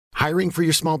Hiring for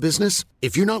your small business?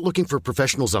 If you're not looking for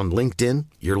professionals on LinkedIn,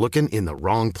 you're looking in the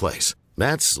wrong place.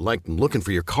 That's like looking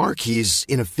for your car keys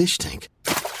in a fish tank.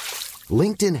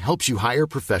 LinkedIn helps you hire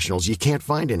professionals you can't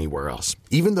find anywhere else,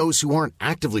 even those who aren't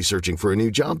actively searching for a new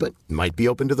job but might be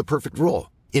open to the perfect role.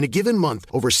 In a given month,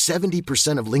 over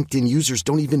 70% of LinkedIn users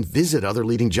don't even visit other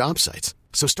leading job sites.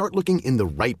 So start looking in the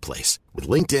right place. With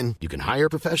LinkedIn, you can hire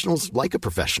professionals like a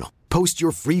professional. Post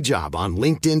your free job on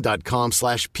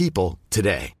linkedin.com/people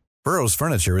today. Burrow's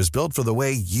furniture is built for the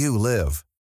way you live.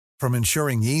 From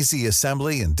ensuring easy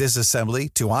assembly and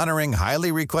disassembly to honoring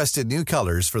highly requested new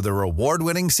colors for their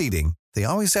award-winning seating, they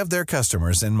always have their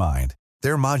customers in mind.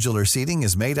 Their modular seating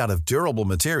is made out of durable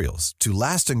materials to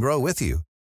last and grow with you.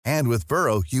 And with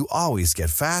Burrow, you always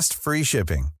get fast, free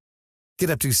shipping.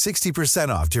 Get up to 60%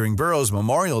 off during Burrow's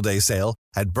Memorial Day sale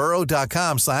at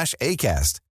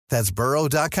burrow.com/ACAST. That's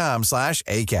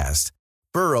burrow.com/ACAST.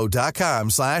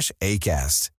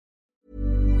 burrow.com/ACAST.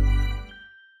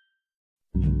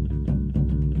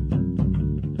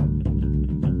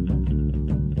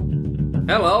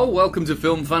 Hello, welcome to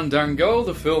Film Fandango,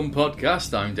 the film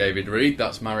podcast. I'm David Reed,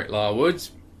 that's Marek Larwood.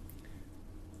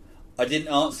 I didn't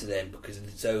answer then because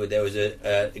so there was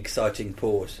a exciting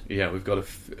pause. Yeah, we've got to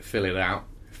fill out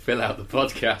the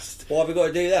podcast. Why have we got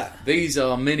to do that? These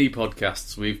are mini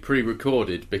podcasts we've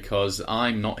pre-recorded because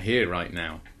I'm not here right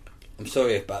now. I'm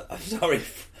sorry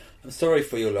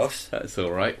for your loss. That's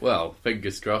all right. Well,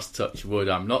 fingers crossed, touch wood,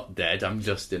 I'm not dead, I'm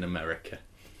just in America.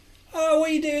 Oh, what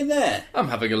are you doing there? I'm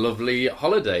having a lovely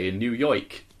holiday in New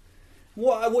York.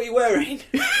 What are you wearing?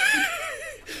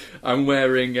 I'm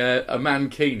wearing a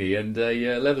mankini and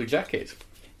a leather jacket.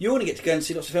 You want to get to go and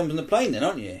see lots of films on the plane then,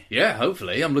 aren't you? Yeah,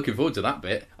 hopefully. I'm looking forward to that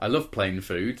bit. I love plain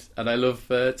food and I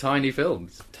love tiny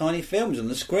films. Tiny films on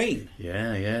the screen.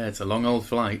 Yeah, it's a long old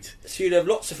flight. So you'll have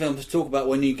lots of films to talk about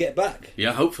when you get back.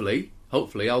 Yeah, hopefully.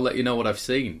 I'll let you know what I've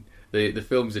seen. The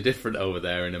films are different over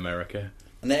there in America.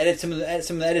 And they edit some of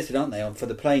them edited, aren't they, for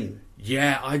the plane?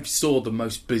 Yeah, I saw the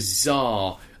most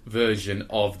bizarre version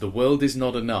of The World Is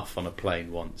Not Enough on a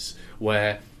plane once,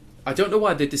 where I don't know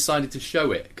why they decided to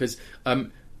show it, because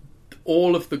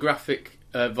all of the graphic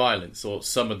violence, or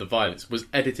some of the violence, was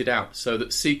edited out so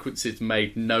that sequences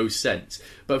made no sense.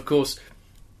 But of course,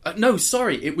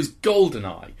 it was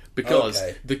GoldenEye, because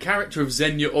the character of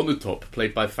Xenia Onatopp,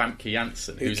 played by Famke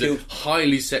Janssen, who's a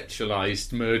highly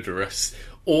sexualised murderess,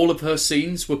 all of her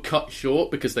scenes were cut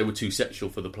short because they were too sexual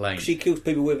for the plane. She kills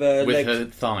people with her legs. Her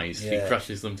thighs. Yeah. She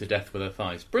crushes them to death with her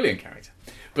thighs. Brilliant character.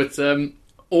 But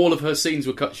all of her scenes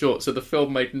were cut short, so the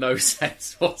film made no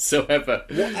sense whatsoever.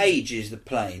 What age is the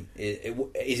plane?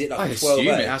 Is it like I 12? assume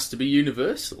it has to be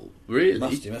universal, really.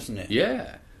 Must do, mustn't it?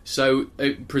 Yeah. So,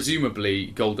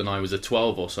 presumably, GoldenEye was a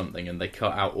 12 or something, and they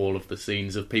cut out all of the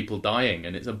scenes of people dying,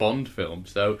 and it's a Bond film,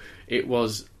 so it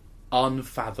was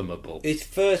unfathomable. It's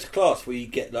first class where you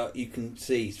get you can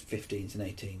see 15s and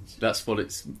 18s. That's what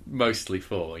it's mostly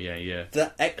for. Yeah.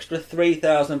 That extra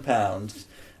 £3,000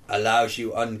 allows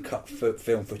you uncut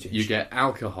film footage. You get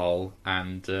alcohol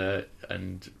and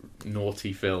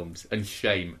naughty films and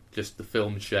shame, just the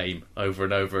film shame over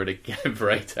and over and again for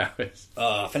 8 hours.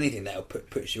 If anything, that'll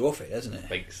puts you off it, doesn't it? I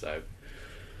think so.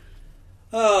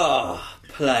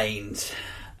 Planes.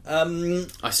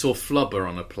 I saw Flubber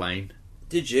on a plane.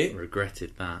 Did you?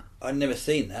 Regretted that. I'd never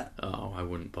seen that. Oh, I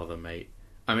wouldn't bother, mate.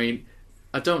 I mean,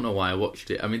 I don't know why I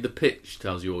watched it. I mean, the pitch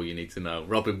tells you all you need to know.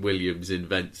 Robin Williams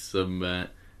invents some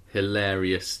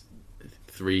hilarious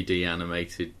 3D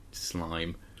animated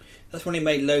slime. That's when he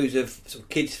made loads of sort of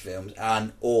kids' films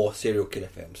or serial killer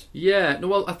films. Yeah, no,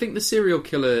 well, I think the serial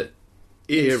killer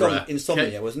era...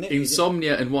 Insomnia, wasn't it?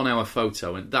 Insomnia and 1 Hour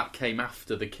Photo, and that came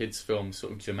after the kids' film,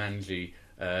 sort of Jumanji,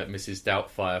 Mrs.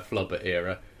 Doubtfire, Flubber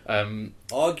era.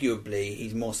 Arguably,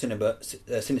 he's more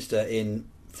sinister in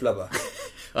Flubber.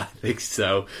 I think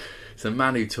so. It's a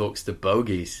man who talks to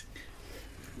bogies.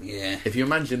 Yeah. If you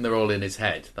imagine they're all in his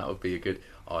head, that would be it'd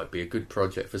be a good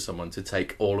project for someone to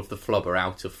take all of the Flubber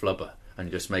out of Flubber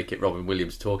and just make it Robin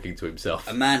Williams talking to himself.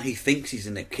 A man who thinks he's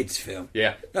in a kids' film.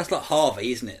 Yeah. That's like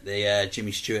Harvey, isn't it? The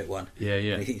Jimmy Stewart one. Yeah.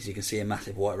 And he thinks he can see a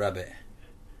massive white rabbit.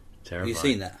 Terrifying. Have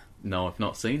you seen that? No, I've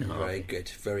not seen Harvey. Very good,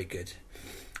 very good.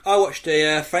 I watched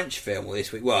a French film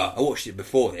this week. Well, I watched it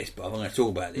before this, but I'm going to talk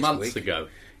about it this Months week. ago.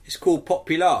 It's called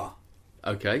Popular.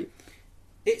 Okay.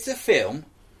 It's a film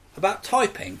about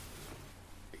typing.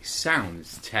 It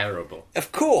sounds terrible.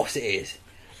 Of course it is.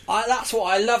 That's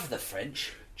what I love the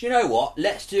French. Do you know what?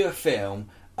 Let's do a film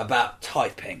about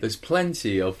typing. There's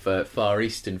plenty of Far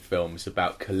Eastern films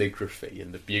about calligraphy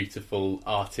and the beautiful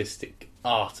artistic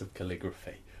art of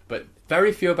calligraphy, but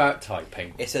very few about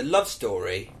typing. It's a love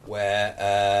story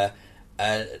where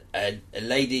a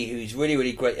lady who's really,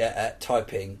 really great at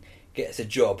typing gets a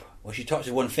job. Well, she types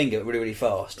with one finger really, really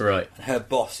fast. Right. And her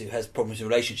boss, who has problems with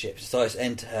relationships, decides to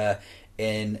enter her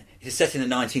in... It's set in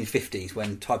the 1950s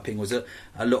when typing was a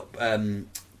lot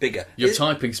bigger. Your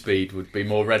typing speed would be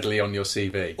more readily on your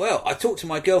CV. Well, I talked to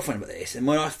my girlfriend about this, and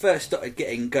when I first started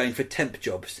going for temp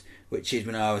jobs, which is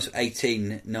when I was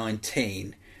 18,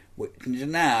 19, which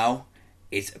now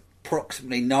is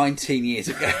approximately 19 years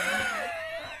ago.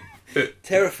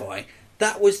 Terrifying.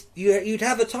 That was you'd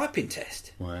have a typing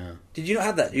test. Wow. Did you not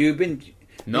have that? You've been.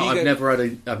 No, I've never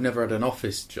had an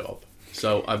office job.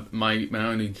 So my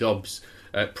only jobs,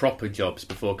 proper jobs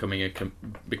before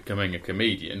becoming a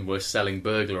comedian, were selling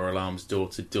burglar alarms door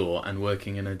to door and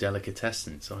working in a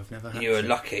delicatessen. So I've never had. You were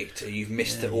lucky. You've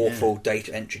missed the awful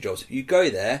data entry jobs. You go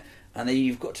there and then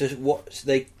you've got to watch.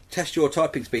 They test your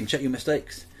typing speed and check your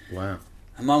mistakes. Wow.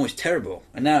 And mine was terrible.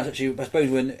 And now it's actually, I suppose,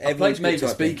 when everyone's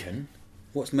Mavis Beacon.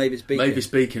 What's Mavis Beacon? Mavis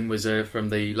Beacon was from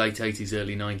the late 80s,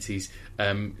 early 90s,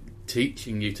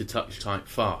 teaching you to type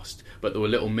fast. But there were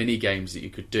little mini games that you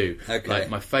could do. Okay. Like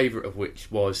my favourite of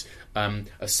which was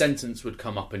a sentence would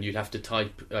come up and you'd have to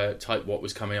type what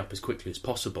was coming up as quickly as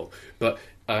possible. But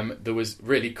there was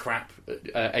really crap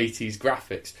 80s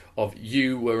graphics of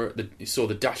you saw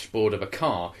the dashboard of a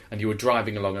car and you were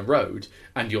driving along a road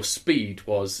and your speed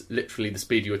was literally the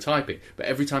speed you were typing. But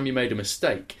every time you made a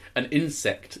mistake, an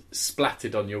insect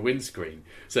splattered on your windscreen.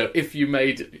 So if you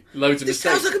made loads of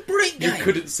mistakes, sounds like a brilliant game. You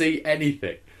couldn't see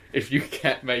anything if you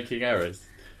kept making errors.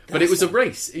 But it was a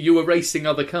race. You were racing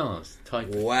other cars.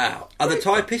 Typing. Wow. Are the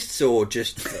typists or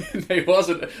just... It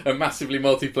wasn't a massively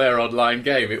multiplayer online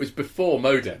game. It was before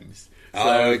modems.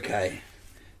 So... okay.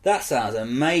 That sounds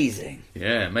amazing.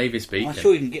 Yeah, Mavis Beacon. I'm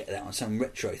sure you can get that on some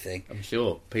retro thing. I'm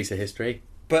sure. Piece of history.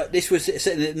 But this was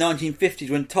set in the 1950s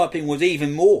when typing was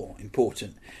even more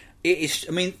important. It is...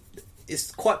 I mean,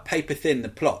 it's quite paper thin, the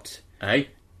plot. Eh?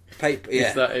 Paper, yeah.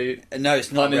 Is that no,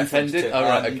 it's not unintended? Oh,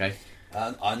 right, okay.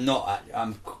 I'm not...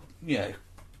 I'm,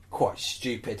 quite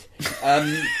stupid.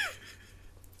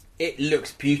 It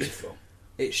looks beautiful.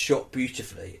 It's shot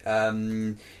beautifully.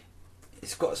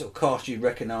 It's got a sort of cast you'd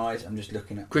recognise. I'm just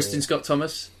looking at... Kristen Scott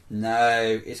Thomas?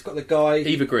 No. It's got the guy...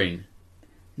 Eva Green?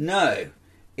 No.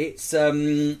 It's...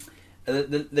 the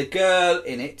girl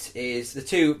in it is...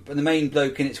 The main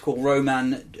bloke in it's called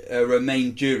Romain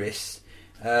Duris.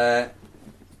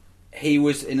 He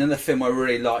was in another film I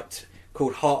really liked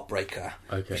called Heartbreaker,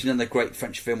 which is another great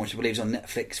French film which I believe is on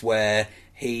Netflix, where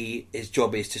his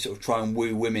job is to sort of try and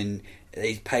woo women.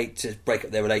 He's paid to break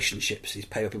up their relationships. He's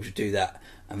paid by people to do that.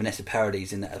 And Vanessa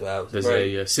Paradis in that as well. There's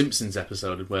a Simpsons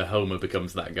episode where Homer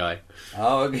becomes that guy.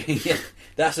 Oh, yeah.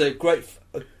 That's a great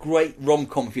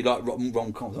rom-com if you like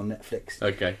rom-coms on Netflix.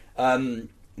 Okay.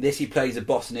 He plays a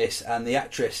boss in this, and the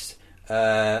actress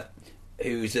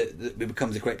who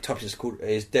becomes a great typist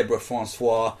is Deborah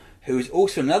Francois, who is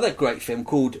also another great film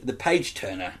called The Page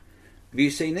Turner. Have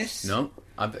you seen this? No.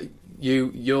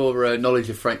 Your knowledge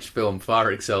of French film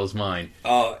far excels mine.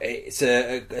 Oh, it's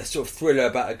a sort of thriller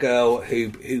about a girl who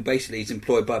basically is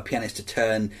employed by a pianist to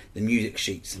turn the music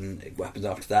sheets, and what happens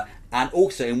after that. And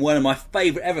also in one of my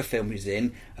favourite ever films he's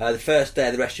in, The First Day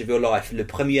of the Rest of Your Life, Le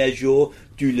Premier Jour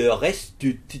du le reste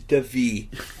de ta vie,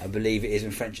 I believe it is in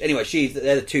French. Anyway,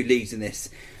 they're the two leads in this,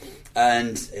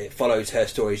 and it follows her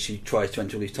story. She tries to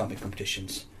enter all these typing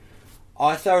competitions.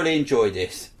 I thoroughly enjoyed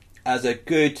this as a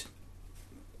good,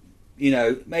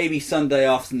 maybe Sunday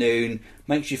afternoon,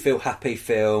 makes you feel happy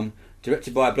film,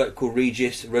 directed by a bloke called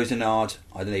Regis Rosenard.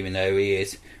 I don't even know who he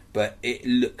is, but it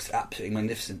looks absolutely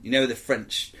magnificent. The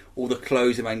French, all the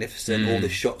clothes are magnificent, all the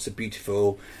shots are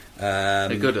beautiful.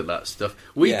 They're good at that stuff.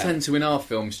 We tend to, in our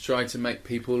films, try to make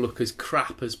people look as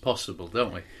crap as possible,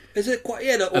 don't we? Is it quite...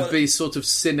 Yeah, and be sort of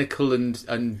cynical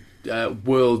and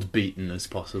world-beaten as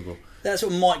possible. That's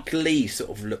what Mike Leigh sort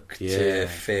of looked to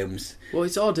films. Well,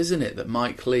 it's odd, isn't it, that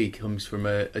Mike Leigh comes from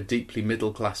a deeply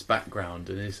middle-class background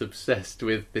and is obsessed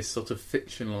with this sort of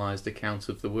fictionalised account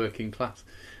of the working class.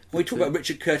 We talk about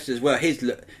Richard Curtis as well. His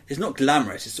look, it's not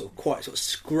glamorous. It's sort of quite sort of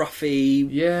scruffy.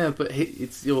 Yeah, but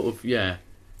it's sort of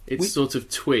It's sort of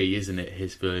twee, isn't it?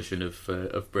 His version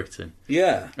of Britain.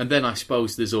 Yeah. And then I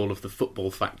suppose there's all of the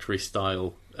Football Factory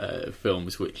style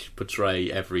films which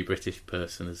portray every British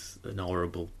person as an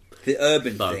horrible. The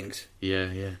urban things.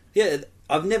 Yeah. Yeah,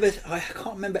 I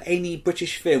can't remember any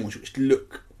British films which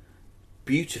look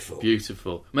beautiful.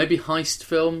 Maybe heist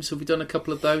films. Have we done a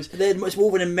couple of those? It's more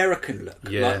of an American look.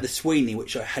 Yeah. Like The Sweeney,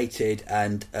 which I hated,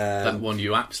 and... that one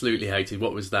you absolutely hated.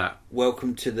 What was that?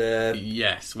 Welcome to the...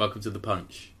 Yes, Welcome to the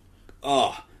Punch.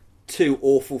 Two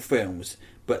awful films,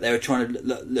 but they were trying to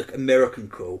look American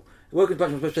cool. Working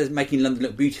Class was supposed to be making London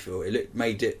look beautiful.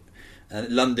 Made it, and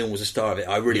London was a star of it.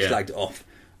 I really slagged it off.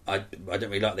 I don't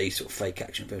really like these sort of fake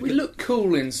action films. We look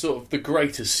cool in sort of The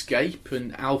Great Escape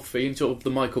and Alfie and sort of the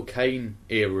Michael Caine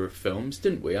era of films,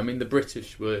 didn't we? I mean, the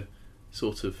British were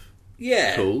sort of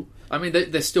cool. I mean,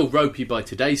 they're still ropey by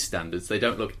today's standards. They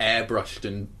don't look airbrushed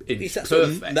and perfect. Sort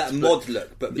of, that mod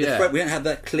look, but we don't have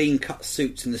that clean cut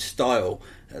suits and the style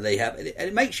that they have. And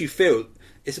it makes you feel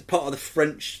it's a part of the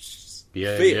French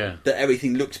feel that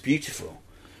everything looks beautiful.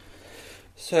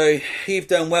 So you've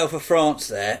done well for France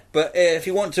there, but if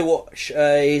you want to watch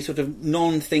a sort of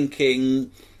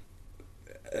non-thinking,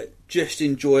 just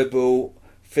enjoyable,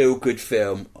 feel-good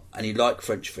film, and you like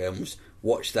French films,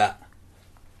 watch that.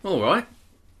 All right.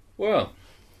 Well,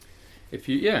 if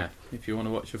you want to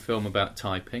watch a film about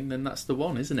typing, then that's the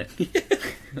one, isn't it?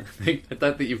 I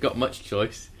don't think you've got much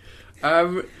choice.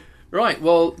 Right,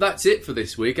 well, that's it for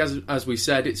this week. As we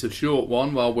said, it's a short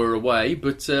one while we're away,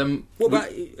 but... what about...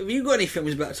 Have you got any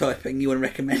films about typing you want to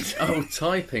recommend? Oh,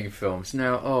 typing films.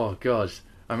 Now, oh, God.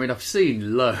 I mean, I've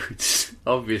seen loads,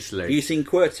 obviously. Have you seen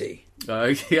QWERTY?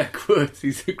 Yeah,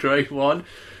 QWERTY's a great one.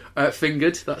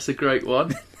 Fingered, that's a great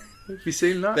one. Have you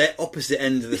seen that? They're opposite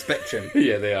ends of the spectrum.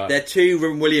 Yeah, they are. They're two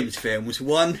Robin Williams films.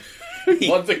 One's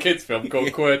a kid's film called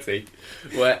QWERTY,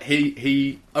 where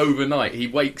he overnight, he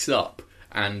wakes up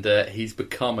and he's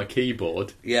become a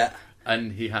keyboard. Yeah.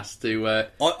 And he has to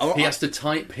has to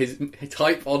type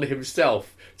on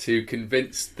himself to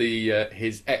convince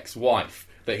his ex-wife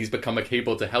that he's become a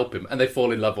keyboard to help him, and they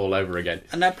fall in love all over again.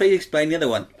 And now please explain the other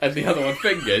one. And the other one,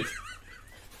 Fingered.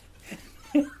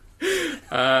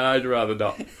 I'd rather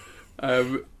not. I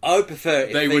would prefer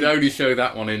it. They would only show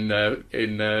that one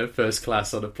in first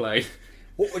class on a plane.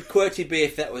 What would QWERTY be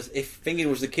if Fingered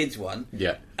was the kids one?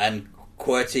 Yeah. And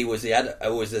QWERTY was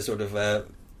the sort of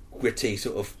gritty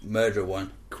sort of murder one.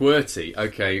 QWERTY,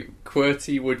 okay.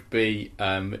 QWERTY would be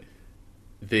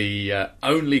the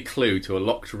only clue to a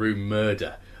locked room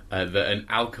murder that an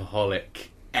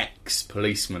alcoholic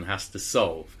ex-policeman has to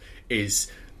solve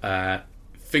is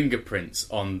fingerprints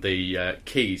on the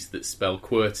keys that spell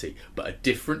QWERTY, but a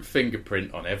different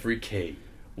fingerprint on every key.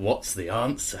 What's the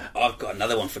answer? I've got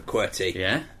another one for QWERTY.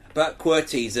 Yeah? But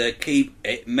QWERTY's a key.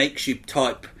 It makes you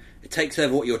type. It takes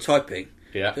over what you're typing.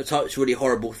 Yeah. So it types really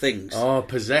horrible things. Oh,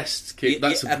 possessed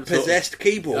keyboard. That's a possessed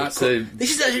keyboard.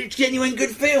 This is a genuine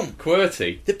good film.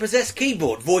 QWERTY. The Possessed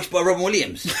Keyboard, voiced by Robin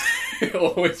Williams.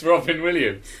 Oh, it's Robin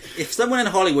Williams. If someone in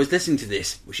Hollywood's listening to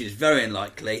this, which is very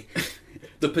unlikely...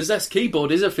 The Possessed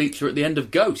Keyboard is a feature at the end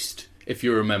of Ghost, if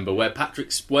you remember, where Patrick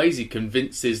Swayze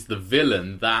convinces the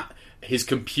villain that his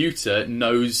computer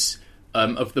knows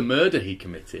of the murder he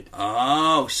committed.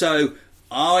 Oh, so...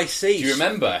 I see. Do you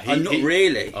remember? Not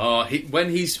really. When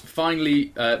he's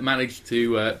finally managed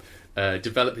to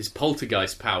develop his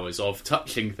poltergeist powers of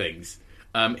touching things,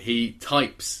 he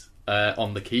types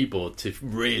on the keyboard to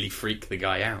really freak the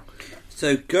guy out.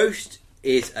 So Ghost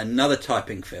is another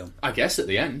typing film. I guess at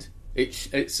the end.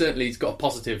 It certainly has got a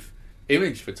positive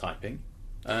image for typing.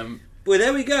 Well,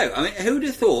 there we go. I mean, who would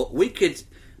have thought we could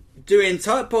do an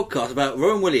entire podcast about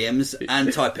Robin Williams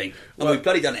and typing? And we've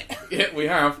bloody done it. Yeah, we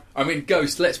have. I mean,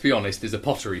 Ghost, let's be honest, is a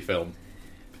pottery film.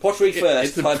 Pottery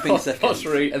first, it's typing second.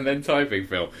 Pottery and then typing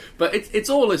film. But it's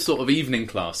all a sort of evening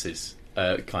classes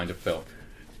kind of film.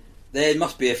 There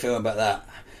must be a film about that.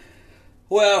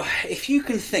 Well, if you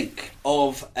can think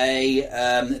of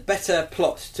a better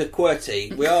plot to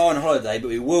QWERTY, we are on holiday, but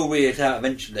we will read it out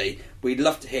eventually. We'd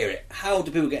love to hear it. How do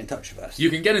people get in touch with us? You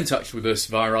can get in touch with us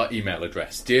via our email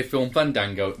address,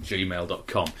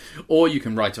 dearfilmfandango@gmail.com, or you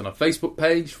can write on our Facebook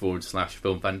page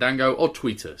 /filmfandango, or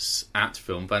tweet us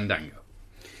 @filmfandango.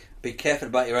 Be careful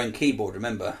about your own keyboard,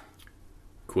 remember?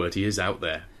 QWERTY is out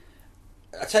there.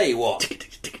 I tell you what.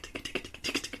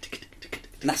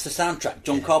 And that's the soundtrack,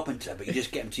 John Carpenter, but you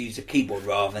just get him to use a keyboard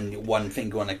rather than one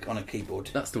finger on a keyboard.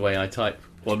 That's the way I type.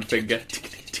 One finger.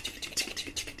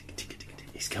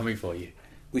 He's coming for you.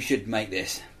 We should make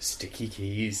this. Sticky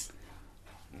keys.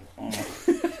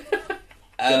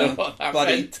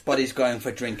 Buddy's going for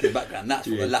a drink in the background. That's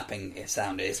what the lapping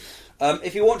sound is.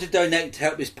 If you want to donate to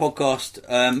help this podcast,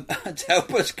 to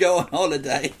help us go on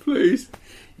holiday, please,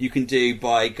 you can do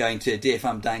by going to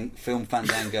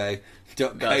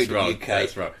dearfilmfandango.co.uk.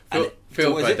 That's right.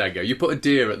 Film Fandango. You put a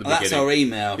deer at the beginning. That's our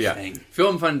email thing.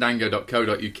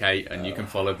 Filmfandango.co.uk, and you can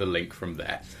follow the link from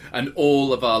there. And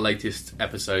all of our latest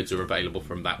episodes are available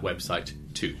from that website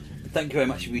too. Thank you very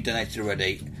much if you donated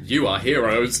already. You are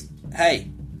heroes. Hey.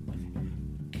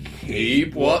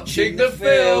 Keep watching the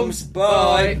films.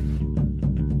 Bye.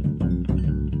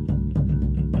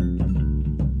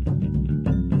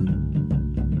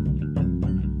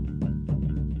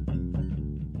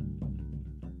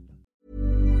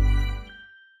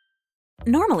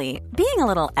 Normally, being a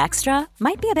little extra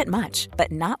might be a bit much,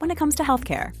 but not when it comes to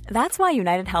healthcare. That's why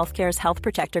United Healthcare's Health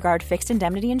Protector Guard fixed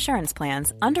indemnity insurance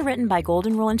plans, underwritten by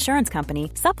Golden Rule Insurance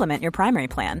Company, supplement your primary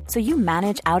plan so you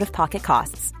manage out-of-pocket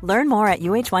costs. Learn more at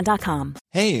uh1.com.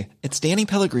 Hey, it's Danny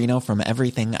Pellegrino from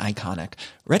Everything Iconic.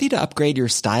 Ready to upgrade your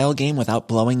style game without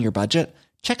blowing your budget?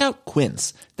 Check out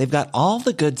Quince. They've got all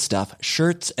the good stuff,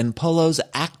 shirts and polos,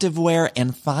 activewear,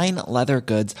 and fine leather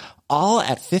goods, all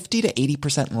at 50 to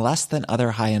 80% less than other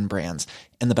high-end brands.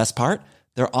 And the best part?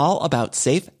 They're all about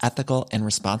safe, ethical, and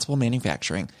responsible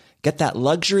manufacturing. Get that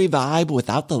luxury vibe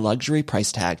without the luxury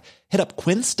price tag. Hit up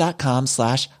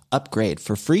quince.com/upgrade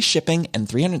for free shipping and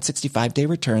 365-day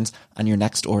returns on your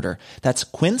next order. That's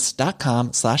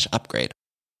quince.com/upgrade.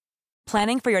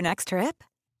 Planning for your next trip?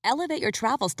 Elevate your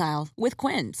travel style with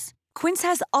Quince. Quince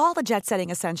has all the jet-setting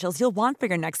essentials you'll want for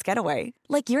your next getaway,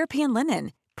 like European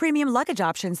linen, premium luggage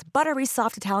options, buttery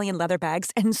soft Italian leather bags,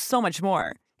 and so much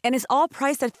more. And is all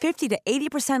priced at 50 to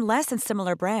 80% less than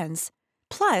similar brands.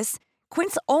 Plus,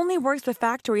 Quince only works with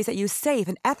factories that use safe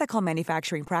and ethical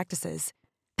manufacturing practices.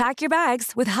 Pack your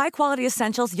bags with high-quality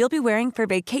essentials you'll be wearing for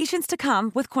vacations to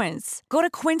come with Quince. Go to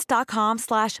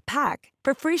quince.com/pack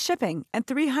for free shipping and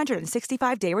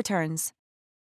 365-day returns.